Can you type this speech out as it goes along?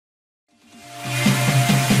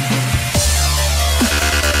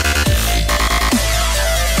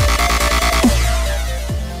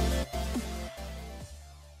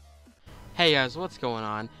Hey guys, what's going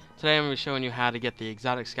on? Today I'm going to be showing you how to get the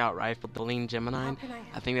exotic scout rifle, Boolean Gemini.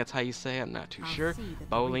 I think that's how you say it, I'm not too sure.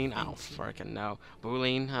 Boolean, I don't freaking know.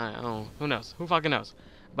 Boolean, I don't know, who knows? Who fucking knows?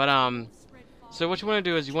 But, so what you want to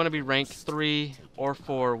do is you want to be rank 3 or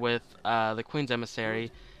 4 with the Queen's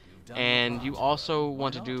Emissary. And you also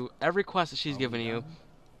want to do every quest that she's given you.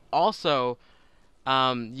 Also,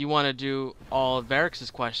 you want to do all of Varrix's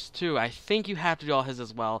quests too. I think you have to do all his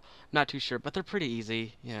as well. Not too sure, but they're pretty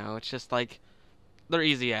easy. You know, it's just like, they're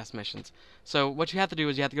easy ass missions. So what you have to do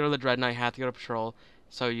is you have to go to the Dreadnought, you have to go to patrol.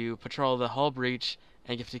 So you patrol the Hull Breach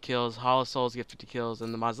and get 50 kills, Hall of Souls get 50 kills,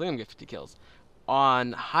 and the Mausoleum get 50 kills.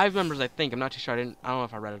 On Hive members, I think, I'm not too sure, I don't know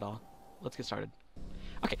if I read it all. Let's get started.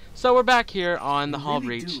 Okay, so we're back here on the Hull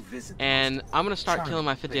Breach, and I'm gonna start killing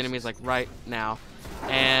my 50 enemies like right now.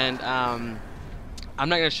 And I'm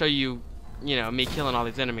not gonna show you, me killing all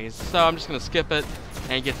these enemies, so I'm just gonna skip it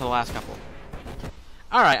and get to the last couple.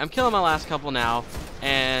 Alright, I'm killing my last couple now,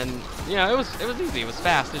 and it was easy, it was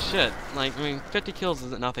fast as shit. Like, I mean, 50 kills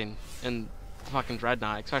isn't nothing in fucking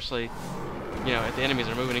Dreadnought, especially, if the enemies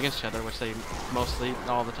are moving against each other, which they mostly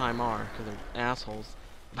all the time are, because they're assholes.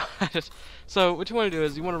 So what you want to do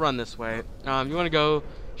is you want to run this way. You want to go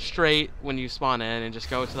straight when you spawn in and just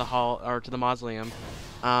go to the hall or to the Mausoleum.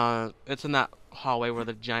 It's in that hallway where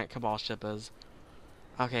the giant Cabal ship is.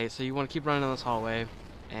 Okay, so you want to keep running in this hallway,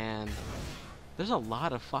 and there's a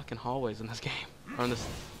lot of fucking hallways in this game, or in this,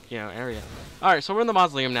 area. Alright, so we're in the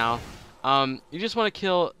Mausoleum now. You just want to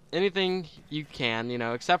kill anything you can,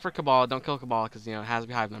 except for Cabal. Don't kill Cabal, because, it has to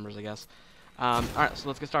be Hive members, I guess. Alright, so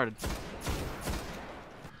let's get started.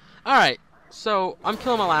 Alright, so I'm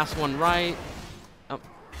killing my last one right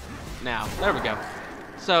now. There we go.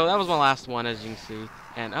 So that was my last one, as you can see.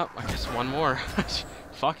 And, I guess one more.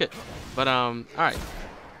 Fuck it. But, alright.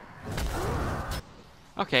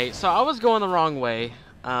 Okay, so I was going the wrong way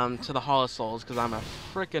to the Hall of Souls because I'm a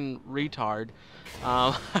freaking retard.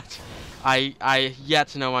 I yet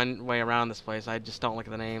to know my way around this place. I just don't look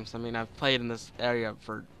at the names. I mean, I've played in this area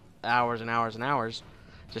for hours and hours and hours.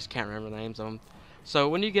 Just can't remember the names of them. So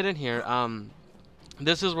when you get in here,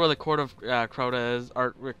 this is where the Court of Crota is,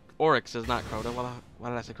 or Oryx is, not Crota. Why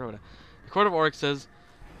did I say Crota? The Court of Oryx is,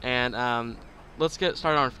 and let's get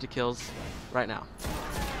started on 50 kills right now.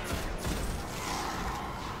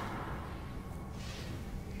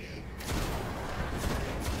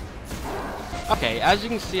 Okay, as you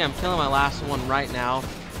can see, I'm killing my last one right now.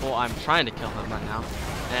 Well, I'm trying to kill him right now,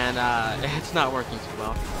 and it's not working too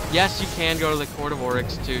well. Yes, you can go to the Court of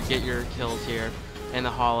Oryx to get your kills here in the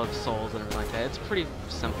Hall of Souls and everything like that. It's pretty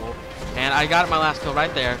simple, and I got my last kill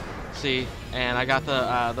right there. See, and I got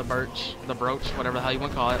the brooch, whatever the hell you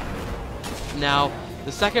want to call it. Now,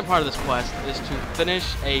 the second part of this quest is to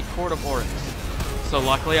finish a Court of Oryx. So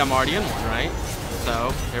luckily, I'm already in one, right?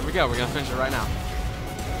 So here we go. We're gonna finish it right now.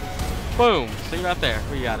 Boom! See right there,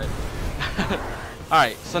 we got it.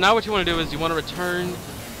 Alright, so now what you want to do is you want to return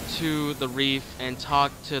to the reef and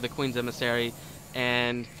talk to the Queen's Emissary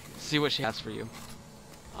and see what she has for you.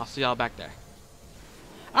 I'll see y'all back there.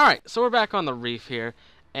 Alright, so we're back on the reef here,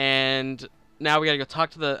 and now we gotta go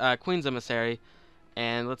talk to the Queen's Emissary,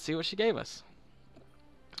 and let's see what she gave us.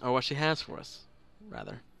 Or what she has for us,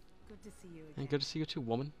 rather. Good to see you again. And good to see you too,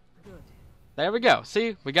 woman. Good. There we go.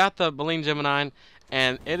 See, we got the Boolean Gemini,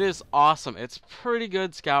 and it is awesome. It's pretty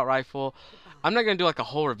good scout rifle. I'm not gonna do like a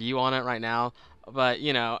whole review on it right now, but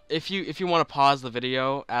if you want to pause the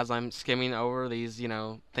video as I'm skimming over these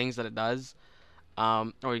things that it does,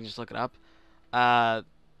 or you can just look it up. I'm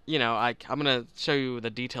gonna show you the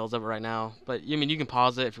details of it right now, but you can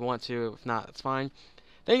pause it if you want to. If not, that's fine.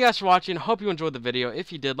 Thank you guys for watching. Hope you enjoyed the video.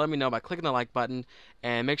 If you did, let me know by clicking the like button,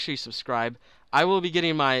 and make sure you subscribe. I will be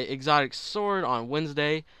getting my exotic sword on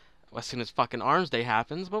Wednesday, as soon as fucking Arms Day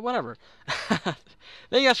happens, but whatever. Thank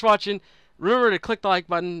you guys for watching. Remember to click the like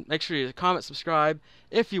button. Make sure you comment, subscribe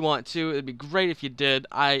if you want to. It'd be great if you did.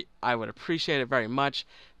 I would appreciate it very much.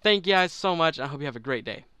 Thank you guys so much. I hope you have a great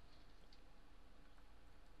day.